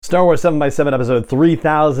Star Wars 7x7 episode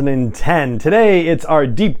 3010. Today it's our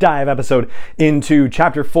deep dive episode into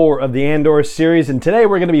chapter 4 of the Andor series, and today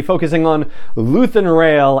we're going to be focusing on Luthen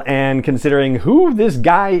Rael and considering who this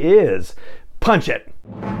guy is. Punch it!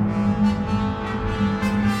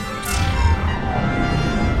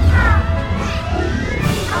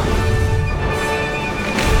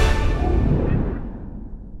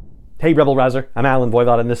 Hey Rebel Rouser, I'm Alan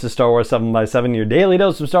Voivod and this is Star Wars 7x7, your daily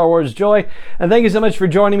dose of Star Wars joy, and thank you so much for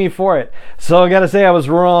joining me for it. So I gotta say I was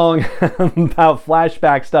wrong about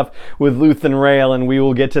flashback stuff with Luthen Rael, and we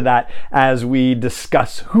will get to that as we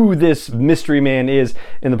discuss who this mystery man is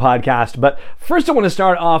in the podcast. But first I want to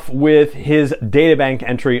start off with his databank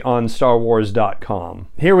entry on StarWars.com.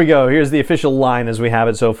 Here we go, here's the official line as we have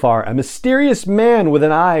it so far. A mysterious man with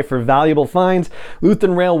an eye for valuable finds,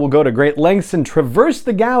 Luthen Rael will go to great lengths and traverse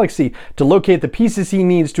the galaxy to locate the pieces he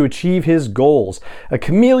needs to achieve his goals. A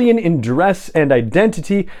chameleon in dress and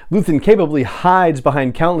identity, Luthen capably hides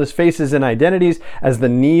behind countless faces and identities as the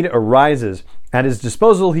need arises. At his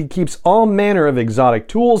disposal, he keeps all manner of exotic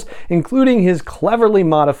tools, including his cleverly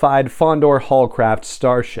modified Fondor Hallcraft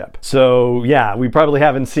starship. So yeah, we probably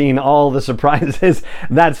haven't seen all the surprises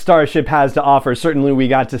that starship has to offer. Certainly we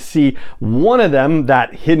got to see one of them,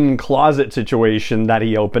 that hidden closet situation that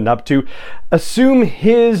he opened up to assume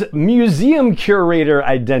his museum curator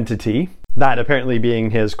identity. That apparently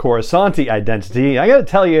being his Coruscanti identity. I gotta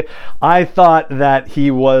tell you, I thought that he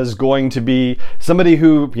was going to be somebody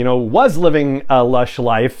who, was living a lush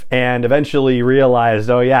life and eventually realized,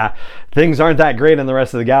 oh yeah, things aren't that great in the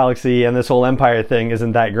rest of the galaxy and this whole Empire thing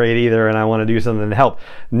isn't that great either and I want to do something to help.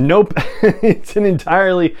 Nope, it's an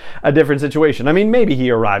entirely a different situation. I mean, maybe he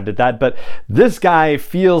arrived at that, but this guy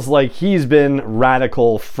feels like he's been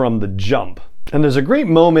radical from the jump. And there's a great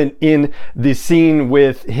moment in the scene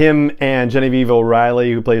with him and Genevieve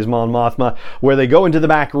O'Reilly, who plays Mon Mothma, where they go into the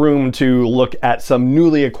back room to look at some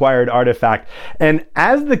newly acquired artifact. And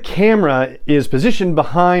as the camera is positioned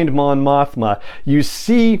behind Mon Mothma, you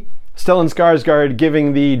see Stellan Skarsgård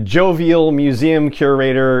giving the jovial museum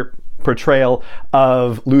curator portrayal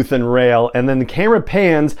of Luthen Rael, and then the camera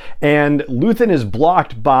pans and Luthen is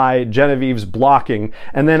blocked by Genevieve's blocking,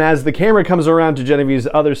 and then as the camera comes around to Genevieve's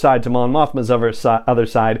other side, to Mon Mothma's other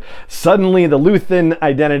side, suddenly the Luthen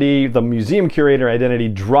identity, the museum curator identity,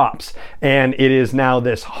 drops, and it is now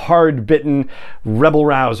this hard-bitten rebel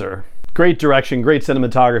rouser. Great direction, great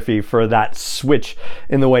cinematography for that switch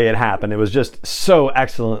in the way it happened. It was just so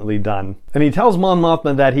excellently done. And he tells Mon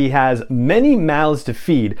Mothma that he has many mouths to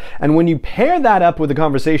feed. And when you pair that up with the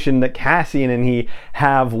conversation that Cassian and he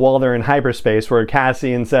have while they're in hyperspace, where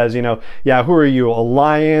Cassian says, yeah, who are you?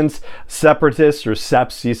 Alliance, separatists, or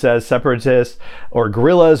seps, he says, separatists, or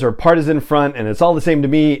guerrillas, or partisan front, and it's all the same to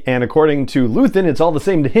me. And according to Luthen, it's all the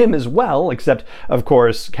same to him as well, except, of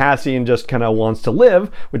course, Cassian just kind of wants to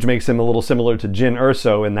live, which makes him a little similar to Jyn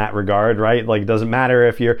Erso in that regard, right? Like, it doesn't matter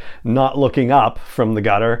if you're not looking up from the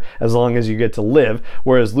gutter as long as you get to live.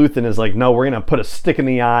 Whereas Luthen is like, no, we're gonna put a stick in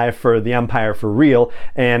the eye for the Empire for real,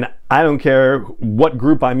 and I don't care what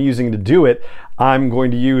group I'm using to do it, I'm going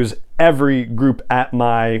to use every group at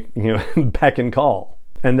my beck and call.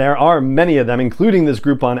 And there are many of them, including this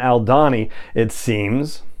group on Aldhani, it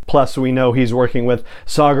seems. Plus, we know he's working with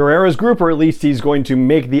Saw Gerrera's group, or at least he's going to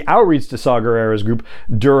make the outreach to Saw Gerrera's group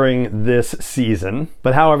during this season.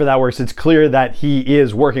 But however that works, it's clear that he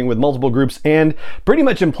is working with multiple groups and pretty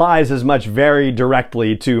much implies as much very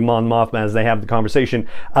directly to Mon Mothma as they have the conversation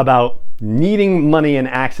about needing money and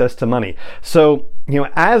access to money. So,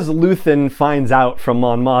 as Luthen finds out from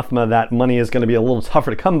Mon Mothma that money is going to be a little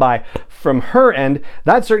tougher to come by from her end,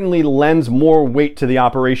 that certainly lends more weight to the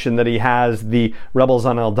operation that he has the rebels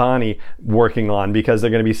on Aldhani working on, because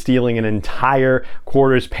they're going to be stealing an entire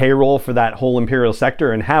quarter's payroll for that whole Imperial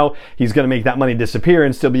sector, and how he's going to make that money disappear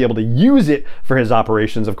and still be able to use it for his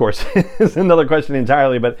operations, of course, is another question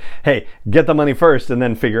entirely, but hey, get the money first and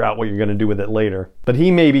then figure out what you're going to do with it later. But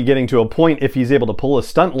he may be getting to a point, if he's able to pull a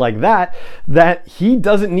stunt like that, that he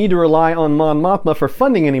doesn't need to rely on Mon Mothma for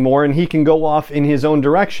funding anymore, and he can go off in his own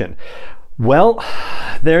direction. Well,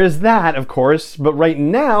 there is that, of course, but right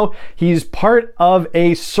now he's part of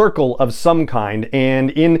a circle of some kind,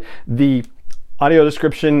 and in the audio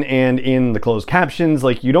description and in the closed captions,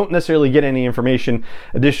 you don't necessarily get any information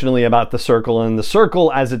additionally about the circle, and the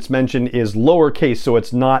circle, as it's mentioned, is lowercase, so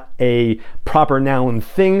it's not a proper noun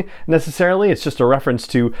thing necessarily. It's just a reference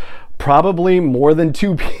to probably more than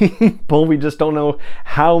two people. We just don't know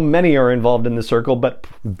how many are involved in the circle, but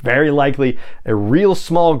very likely a real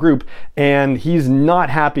small group. And he's not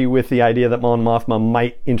happy with the idea that Mon Mothma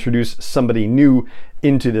might introduce somebody new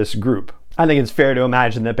into this group. I think it's fair to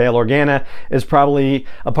imagine that Bail Organa is probably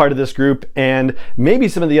a part of this group, and maybe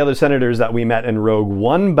some of the other senators that we met in Rogue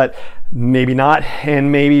One, but maybe not,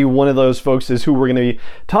 and maybe one of those folks is who we're going to be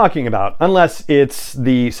talking about, unless it's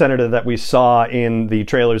the senator that we saw in the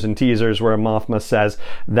trailers and teasers where Mothma says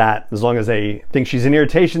that as long as they think she's an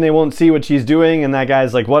irritation, they won't see what she's doing, and that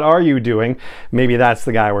guy's like, what are you doing? Maybe that's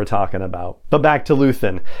the guy we're talking about. But back to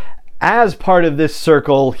Luthen. As part of this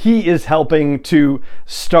circle, he is helping to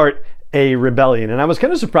start a rebellion. And I was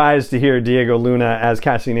kind of surprised to hear Diego Luna as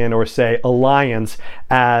Cassian Andor say alliance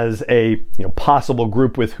as a possible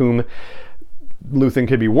group with whom Luthen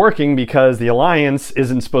could be working, because the alliance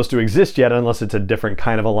isn't supposed to exist yet unless it's a different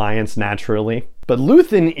kind of alliance naturally. But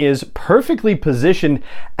Luthen is perfectly positioned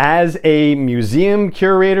as a museum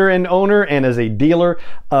curator and owner and as a dealer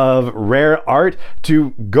of rare art to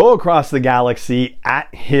go across the galaxy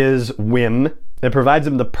at his whim. It provides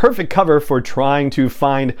him the perfect cover for trying to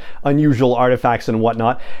find unusual artifacts and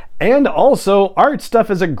whatnot. And also, art stuff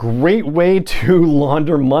is a great way to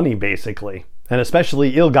launder money, basically. And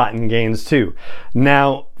especially ill-gotten gains, too.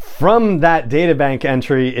 Now, from that databank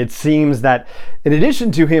entry, it seems that in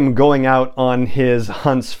addition to him going out on his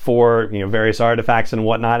hunts for various artifacts and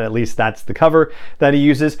whatnot, at least that's the cover that he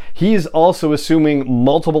uses, he's also assuming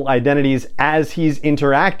multiple identities as he's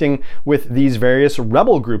interacting with these various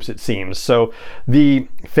rebel groups, it seems. So the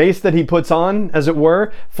face that he puts on, as it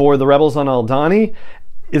were, for the rebels on Aldhani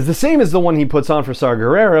is the same as the one he puts on for Saw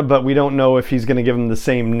Gerrera, but we don't know if he's going to give him the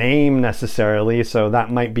same name necessarily, so that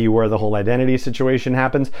might be where the whole identity situation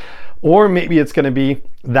happens. Or maybe it's going to be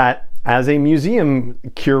that as a museum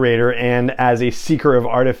curator and as a seeker of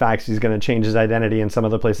artifacts, he's going to change his identity in some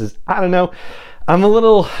other places. I don't know. I'm a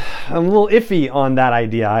little iffy on that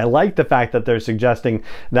idea. I like the fact that they're suggesting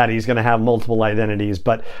that he's going to have multiple identities,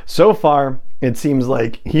 but so far it seems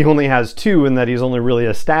like he only has two and that he's only really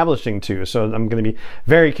establishing two. So I'm going to be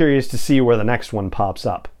very curious to see where the next one pops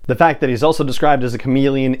up. The fact that he's also described as a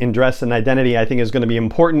chameleon in dress and identity, I think, is going to be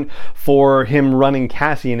important for him running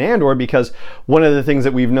Cassian Andor, because one of the things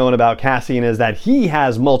that we've known about Cassian is that he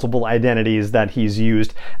has multiple identities that he's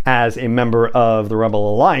used as a member of the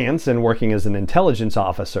Rebel Alliance and working as an intelligence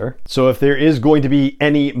officer. So if there is going to be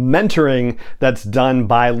any mentoring that's done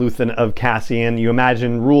by Luthen of Cassian, you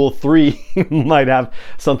imagine Rule 3 might have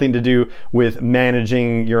something to do with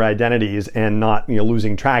managing your identities and not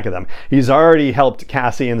losing track of them. He's already helped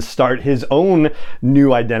Cassian start his own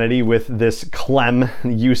new identity with this Clem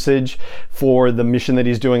usage for the mission that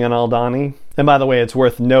he's doing on Aldhani. And by the way, it's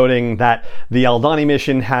worth noting that the Aldhani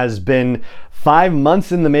mission has been 5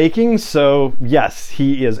 months in the making, so yes,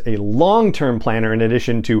 he is a long-term planner in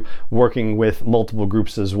addition to working with multiple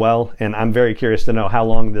groups as well, and I'm very curious to know how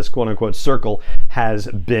long this quote-unquote circle has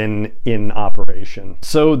been in operation.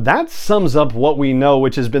 So that sums up what we know,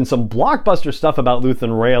 which has been some blockbuster stuff about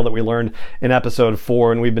Luthen Rael that we learned in episode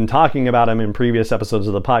 4, and we've been talking about him in previous episodes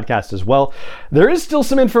of the podcast as well. There is still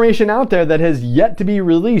some information out there that has yet to be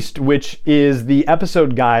released, which is the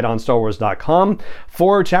episode guide on StarWars.com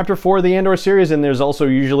for Chapter 4 of the Andor series, and there's also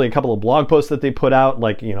usually a couple of blog posts that they put out,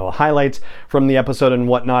 like, highlights from the episode and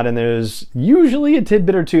whatnot, and there's usually a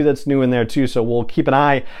tidbit or two that's new in there too, so we'll keep an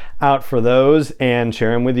eye out for those and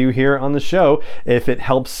share them with you here on the show if it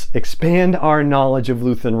helps expand our knowledge of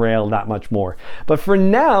Luthen Rael that much more. But for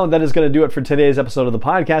now, that is going to do it for today's episode of the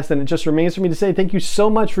podcast, and it just remains for me to say thank you so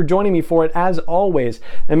much for joining me for it, as always,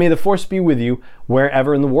 and may the Force be with you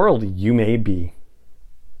wherever in the world you may be.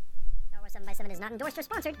 7 is not endorsed or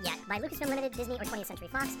sponsored yet by Lucasfilm Limited, Disney, or 20th Century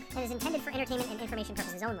Fox, and is intended for entertainment and information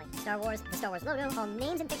purposes only. Star Wars, the Star Wars logo, all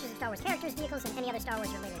names and pictures of Star Wars characters, vehicles, and any other Star Wars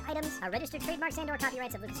related items are registered trademarks and/or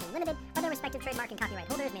copyrights of Lucasfilm Limited, or their respective trademark and copyright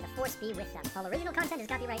holders. May the Force be with them. All original content is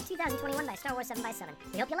copyright 2021 by Star Wars 7x7.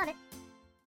 We hope you love it.